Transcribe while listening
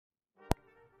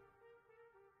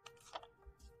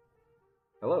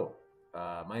Hello,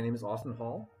 my name is Austin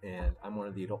Hall, and I'm one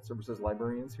of the Adult Services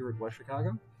librarians here at West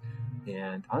Chicago.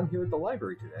 And I'm here at the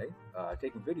library today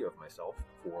taking video of myself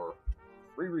for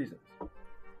three reasons.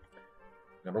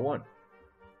 Number one,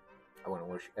 I want to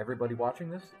wish everybody watching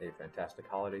this a fantastic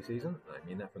holiday season, and I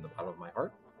mean that from the bottom of my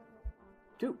heart.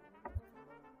 Two,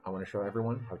 I want to show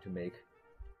everyone how to make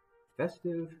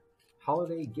festive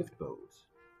holiday gift bows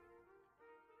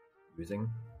using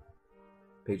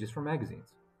pages from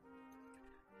magazines.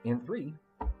 And three,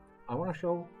 I want to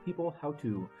show people how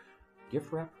to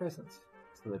gift wrap presents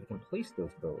so that they can place those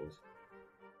bows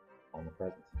on the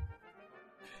presents.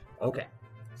 Okay,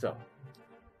 so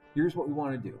here's what we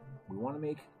want to do. We want to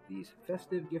make these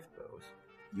festive gift bows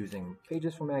using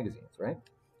pages from magazines, right?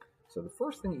 So the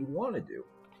first thing that you want to do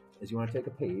is you want to take a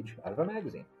page out of a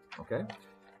magazine, okay?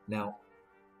 Now,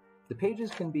 the pages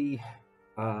can be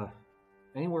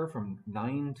anywhere from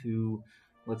 9 to,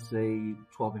 let's say,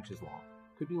 12 inches long.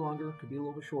 Could be longer, could be a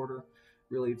little bit shorter.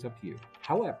 Really, it's up to you.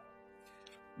 However,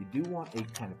 you do want a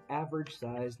kind of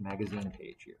average-sized magazine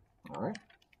page here, all right?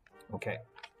 Okay,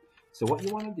 so what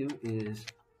you want to do is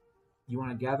you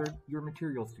want to gather your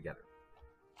materials together.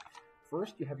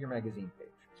 First, you have your magazine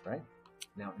page, right?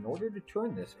 Now, in order to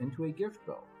turn this into a gift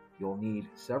bow, you'll need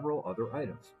several other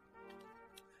items.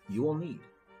 You will need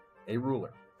a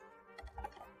ruler,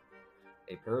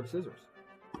 a pair of scissors,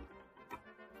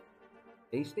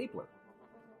 a stapler,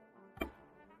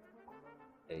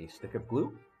 a stick of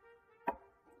glue,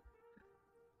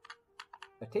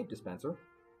 a tape dispenser,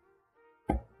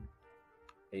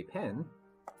 a pen,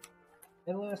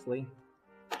 and lastly,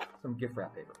 some gift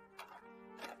wrap paper.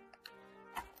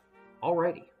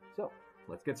 Alrighty, so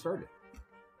let's get started.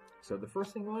 So the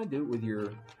first thing you want to do with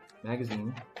your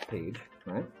magazine page,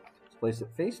 right, is place it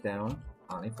face down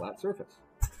on a flat surface.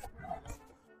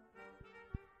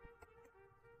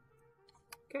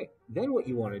 Okay, then what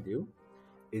you want to do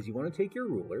is you want to take your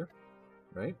ruler,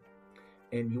 right,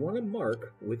 and you want to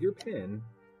mark with your pen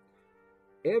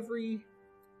every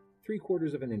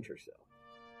 3/4 of an inch or so.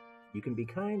 You can be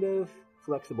kind of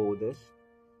flexible with this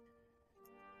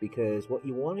because what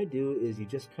you want to do is you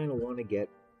just kind of want to get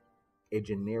a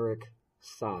generic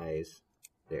size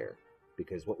there,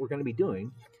 because what we're going to be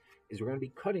doing is we're going to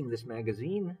be cutting this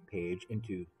magazine page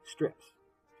into strips.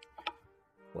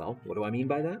 Well, what do I mean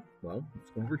by that? Well,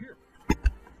 let's go over here.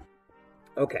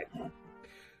 Okay,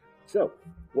 so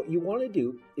what you want to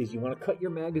do is you want to cut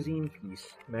your magazine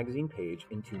page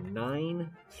into 9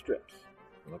 strips,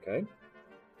 okay?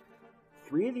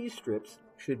 3 of these strips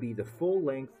should be the full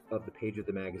length of the page of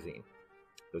the magazine.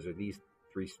 Those are these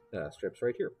 3 strips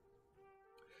right here.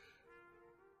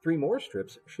 3 more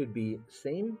strips should be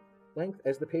same length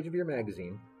as the page of your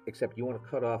magazine, except you want to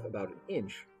cut off about 1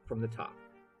 inch from the top,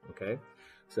 okay?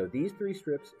 So these 3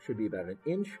 strips should be about 1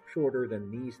 inch shorter than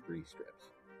these 3 strips,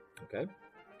 okay?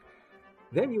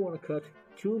 Then you want to cut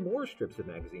 2 more strips of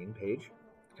magazine page.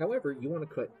 However, you want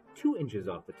to cut 2 inches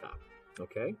off the top,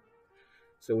 okay?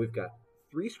 So we've got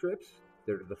 3 strips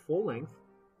that are the full length,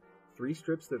 3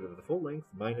 strips that are the full length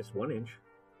minus 1 inch,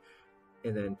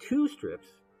 and then 2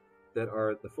 strips that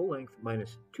are the full length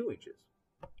minus 2 inches.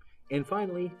 And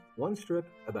finally, 1 strip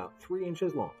about 3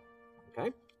 inches long,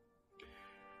 okay?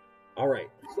 All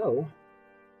right, so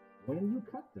when you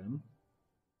cut them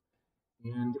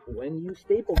and when you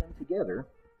staple them together,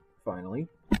 finally,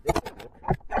 they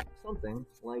look something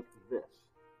like this,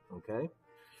 okay?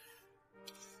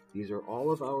 These are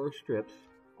all of our strips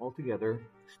all together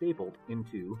stapled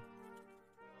into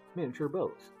miniature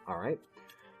bows, all right?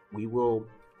 We will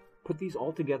put these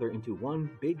all together into one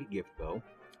big gift bow,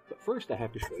 but first I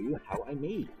have to show you how I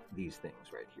made these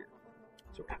things right here.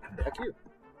 So back here.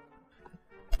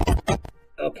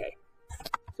 Okay,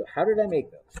 so how did I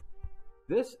make those?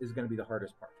 This is going to be the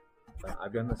hardest part.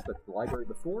 I've done this at the library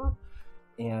before,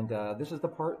 and this is the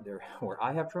part there where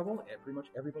I have trouble, and pretty much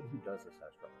everybody who does this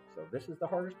has trouble. So this is the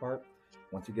hardest part.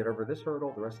 Once you get over this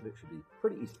hurdle, the rest of it should be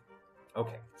pretty easy.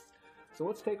 Okay, so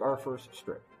let's take our first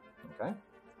strip, okay?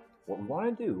 What we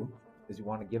want to do is you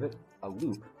want to give it a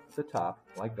loop at the top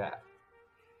like that,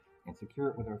 and secure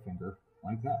it with our finger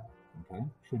like that, okay?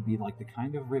 Should be like the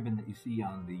kind of ribbon that you see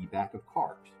on the back of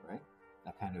cars, right?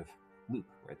 That kind of loop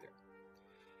right there.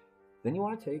 Then you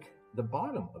want to take the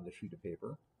bottom of the sheet of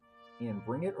paper and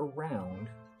bring it around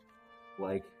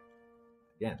like,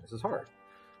 again, this is hard,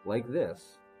 like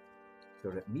this, so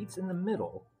that it meets in the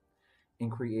middle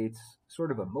and creates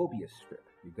sort of a Mobius strip.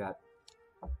 You've got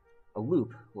a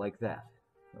loop like that,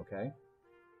 okay?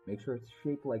 Make sure it's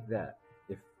shaped like that.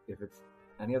 If it's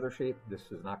any other shape,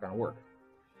 this is not going to work.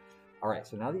 All right,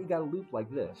 so now that you got a loop like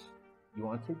this, you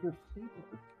want to take your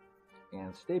stapler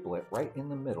and staple it right in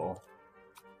the middle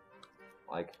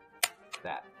like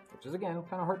that, which is again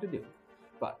kind of hard to do,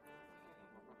 but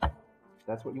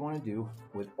that's what you want to do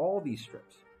with all these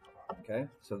strips. Okay,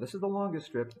 so this is the longest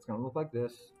strip. It's going to look like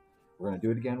this. We're going to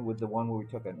do it again with the one where we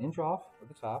took an inch off at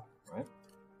the top, right?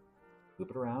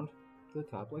 Loop it around to the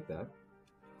top like that,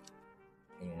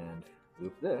 and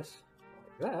loop this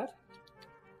like that,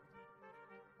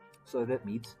 so that it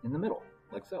meets in the middle,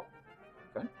 like so.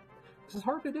 Okay, this is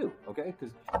hard to do, okay,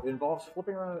 because it involves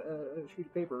flipping around a sheet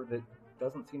of paper that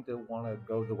doesn't seem to want to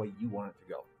go the way you want it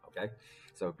to go. Okay,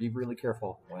 so be really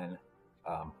careful when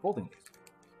folding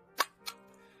these.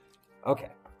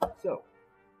 Okay, so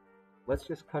let's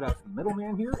just cut out the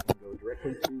middleman here and go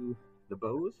directly to the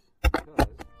bows, because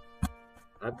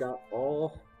I've got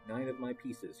all 9 of my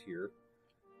pieces here,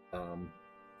 and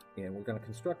we're going to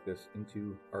construct this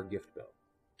into our gift bow.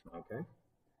 Okay,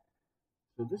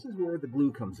 so this is where the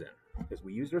glue comes in, because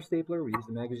we used our stapler, we used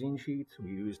the magazine sheets,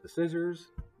 we used the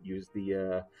scissors, used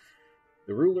the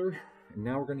ruler, and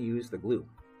now we're going to use the glue.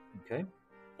 Okay,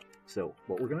 so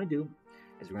what we're going to do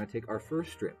is we're going to take our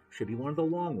first strip. Should be one of the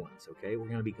long ones, okay? We're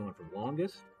going to be going from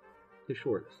longest to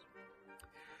shortest.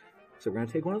 So we're going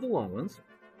to take one of the long ones,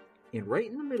 and right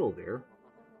in the middle there,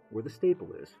 where the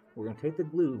staple is, we're going to take the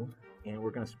glue, and we're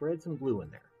going to spread some glue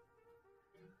in there.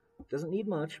 Doesn't need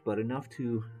much, but enough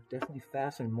to definitely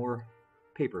fasten more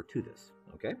paper to this,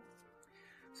 okay?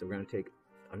 So we're going to take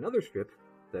another strip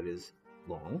that is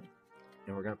long,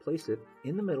 and we're going to place it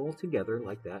in the middle together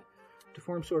like that to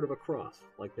form sort of a cross,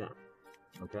 like that.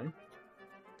 Okay,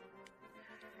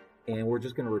 and we're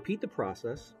just going to repeat the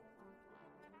process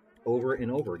over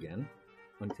and over again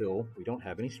until we don't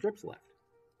have any strips left.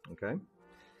 Okay,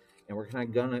 and we're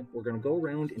gonna go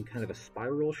around in kind of a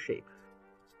spiral shape.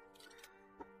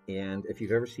 And if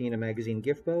you've ever seen a magazine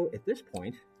gift bow, at this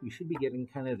point you should be getting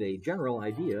kind of a general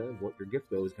idea of what your gift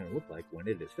bow is going to look like when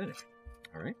it is finished.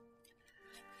 All right,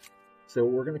 so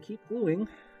we're going to keep gluing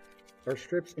our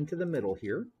strips into the middle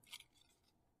here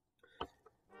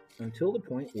until the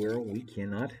point where we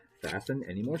cannot fasten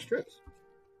any more strips.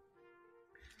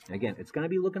 And again, it's going to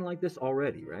be looking like this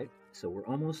already, right? So we're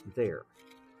almost there.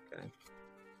 Okay.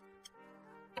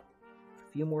 A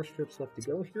few more strips left to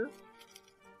go here.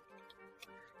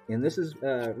 And this is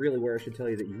really where I should tell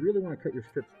you that you really want to cut your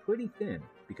strips pretty thin,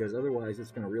 because otherwise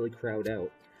it's going to really crowd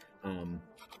out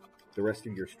the rest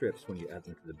of your strips when you add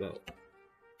them to the bow.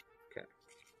 Okay.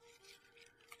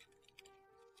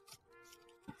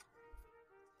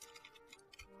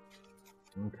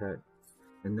 Okay,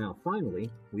 and now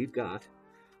finally we've got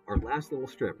our last little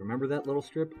strip. Remember that little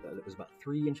strip that was about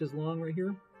 3 inches long right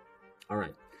here? All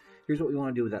right, here's what we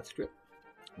want to do with that strip.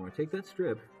 We want to take that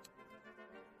strip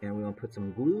and we want to put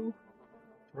some glue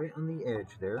right on the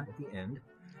edge there at the end,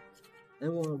 and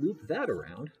we want to loop that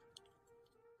around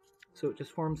so it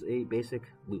just forms a basic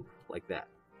loop like that,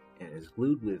 and it's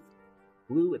glued with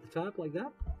glue at the top like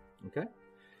that. Okay,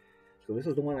 so this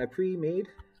is the one I pre-made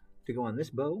to go on this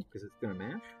bow because it's going to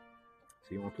match.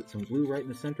 So you want to put some glue right in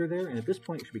the center there, and at this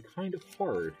point it should be kind of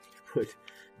hard to put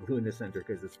glue in the center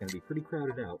because it's going to be pretty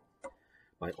crowded out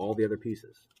by all the other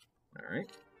pieces. All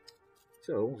right,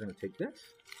 so we're going to take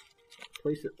this,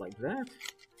 place it like that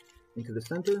into the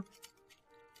center,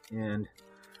 and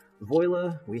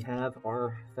voila, we have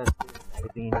our festive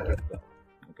magazine gift bow.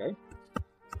 Okay,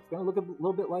 it's going to look a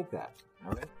little bit like that.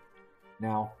 All right,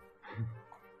 now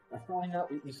that's probably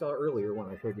not what you saw earlier when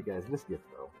I showed you guys this gift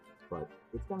bow, but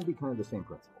it's going to be kind of the same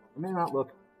principle. It may not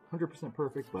look 100%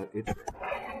 perfect, but it's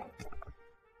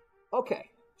okay.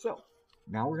 So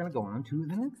now we're going to go on to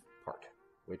the next part,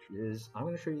 which is I'm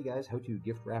going to show you guys how to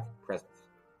gift wrap presents.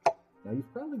 Now you've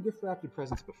probably gift wrapped your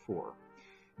presents before,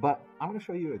 but I'm going to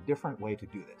show you a different way to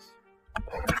do this.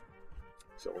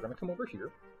 So we're going to come over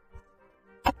here.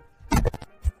 Switch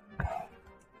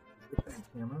on the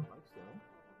camera like so.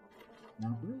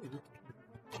 Now really just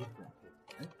gift wrap it,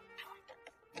 right?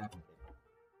 Wrapping paper.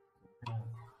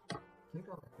 Take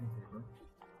our wrapping paper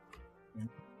and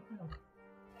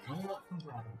lay out some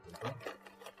wrapping paper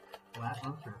flat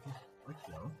on surface like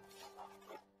so.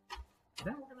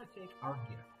 Then we're going to take our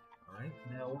gift. Alright,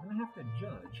 now we're going to have to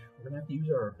judge, we're going to have to use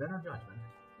our better judgment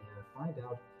and find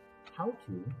out how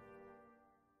to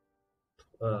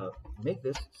make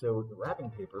this so the wrapping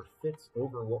paper fits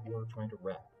over what we're trying to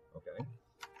wrap, okay?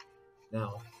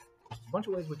 Now, there's a bunch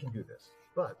of ways we can do this,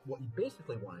 but what you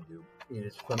basically want to do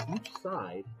is from each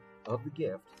side of the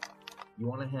gift, you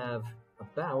want to have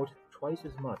about twice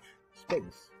as much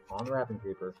space on the wrapping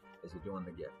paper as you do on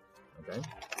the gift, okay?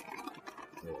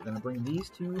 So we're going to bring these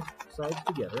two sides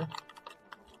together,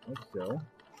 like so,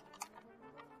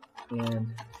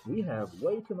 and we have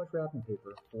way too much wrapping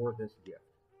paper for this gift,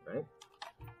 right?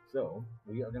 So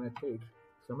we are going to take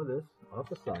some of this off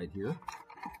the side here.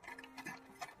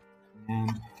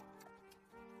 And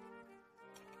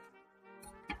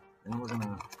then we're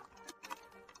gonna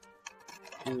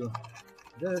do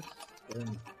this,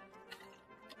 and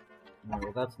no,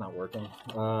 well, that's not working.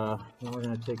 Then we're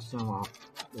gonna take some off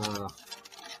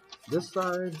this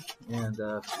side, and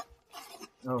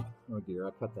oh dear,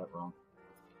 I cut that wrong.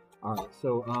 All right,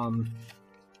 so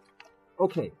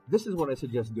okay, this is what I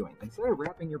suggest doing. Instead of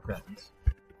wrapping your presents,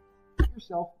 get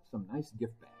yourself some nice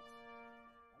gift bags.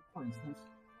 Like, for instance,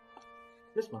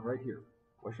 this one right here,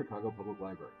 West Chicago Public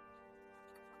Library.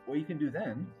 What you can do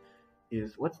then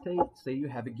is, let's say you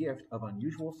have a gift of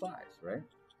unusual size, right?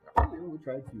 Earlier we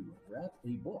tried to wrap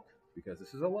a book, because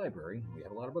this is a library, and we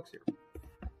have a lot of books here.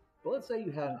 But let's say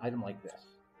you had an item like this.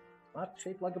 It's not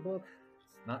shaped like a book,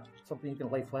 it's not something you can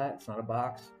lay flat, it's not a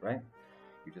box, right?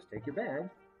 You just take your bag,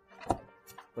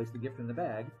 place the gift in the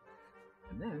bag,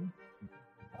 and then,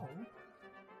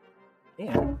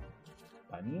 and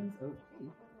by means of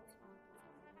tape,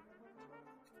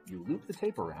 you loop the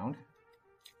tape around,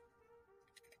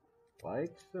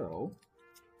 like so.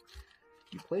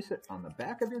 You place it on the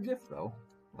back of your gift, though,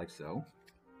 like so,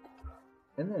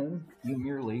 and then you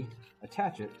merely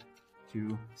attach it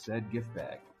to said gift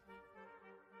bag.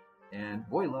 And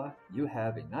voila, you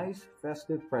have a nice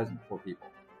festive present for people,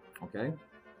 okay?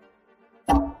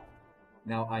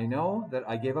 Now, I know that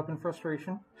I gave up in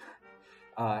frustration,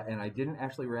 and I didn't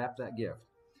actually wrap that gift,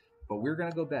 but we're going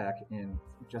to go back and,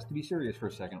 just to be serious for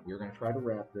a second, we're going to try to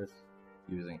wrap this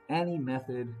using any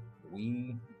method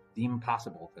we deem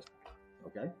possible at this point,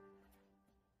 okay?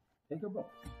 Take your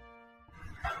book.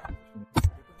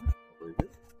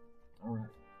 All right.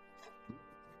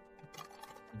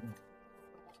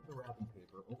 The wrapping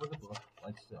paper over the book,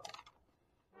 like so.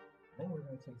 Then we're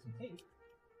going to take some tape,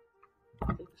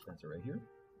 dispenser right here,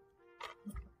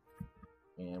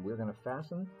 and we're going to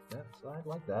fasten that side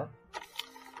like that,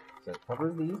 so it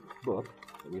covers the book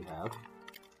that we have.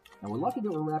 And we're lucky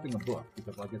that we're wrapping a book,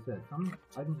 because like I said, some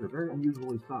items are very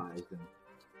unusually sized, and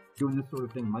doing this sort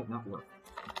of thing might not work.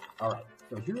 All right,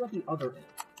 so here at the other end,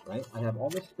 right, I have all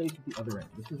this space at the other end.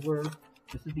 This is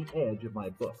the edge of my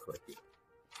book right here.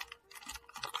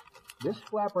 This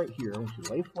flap right here, we should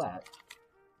lay flat,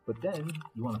 but then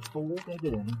you want to fold it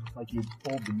in like you'd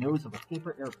fold the nose of a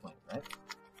paper airplane, right?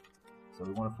 So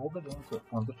we want to fold it in so it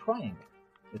forms a triangle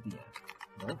at the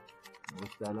end, right?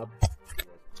 Lift that up so you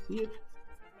guys can see it.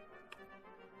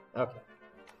 Okay,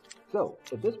 so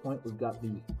at this point we've got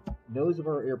the nose of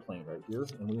our airplane right here,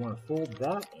 and we want to fold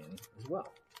that in as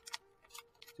well.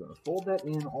 So you want to fold that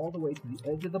in all the way to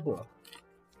the edge of the book,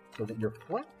 so that your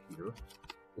flap here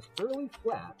is fairly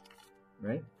flat,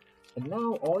 right? And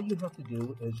now all you have to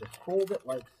do is just fold it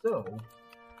like so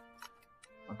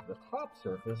onto the top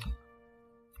surface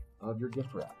of your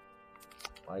gift wrap,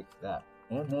 like that.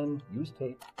 And then use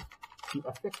tape to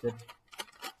affix it,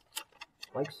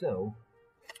 like so,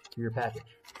 to your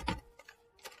package.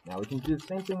 Now we can do the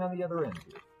same thing on the other end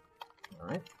here.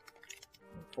 Alright?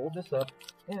 Fold this up,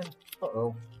 and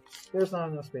uh-oh, there's not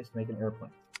enough space to make an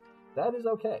airplane. That is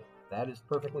okay. That is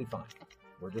perfectly fine.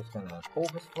 We're just going to pull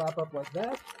this flap up like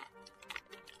that.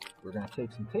 We're going to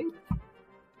take some tape.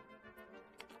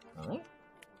 Alright?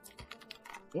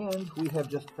 And we have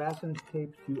just fastened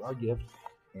tape to our gift,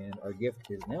 and our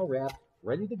gift is now wrapped,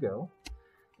 ready to go.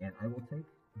 And I will take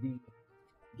the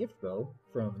gift bow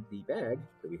from the bag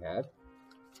that we had,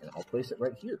 and I'll place it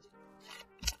right here.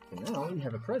 So now we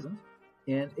have a present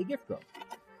and a gift bow.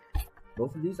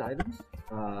 Both of these items,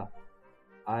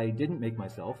 I didn't make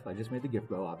myself. I just made the gift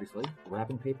bow, obviously. The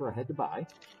wrapping paper I had to buy.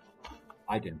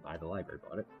 I didn't buy, the library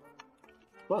bought it.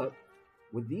 But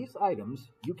with these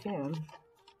items, you can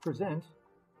present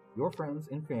your friends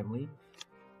and family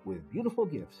with beautiful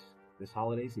gifts this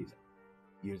holiday season,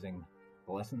 using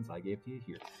the lessons I gave to you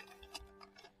here.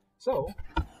 So,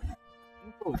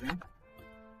 in closing,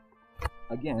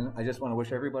 again, I just want to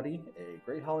wish everybody a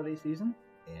great holiday season,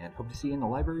 and hope to see you in the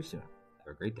library soon.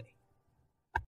 Have a great day.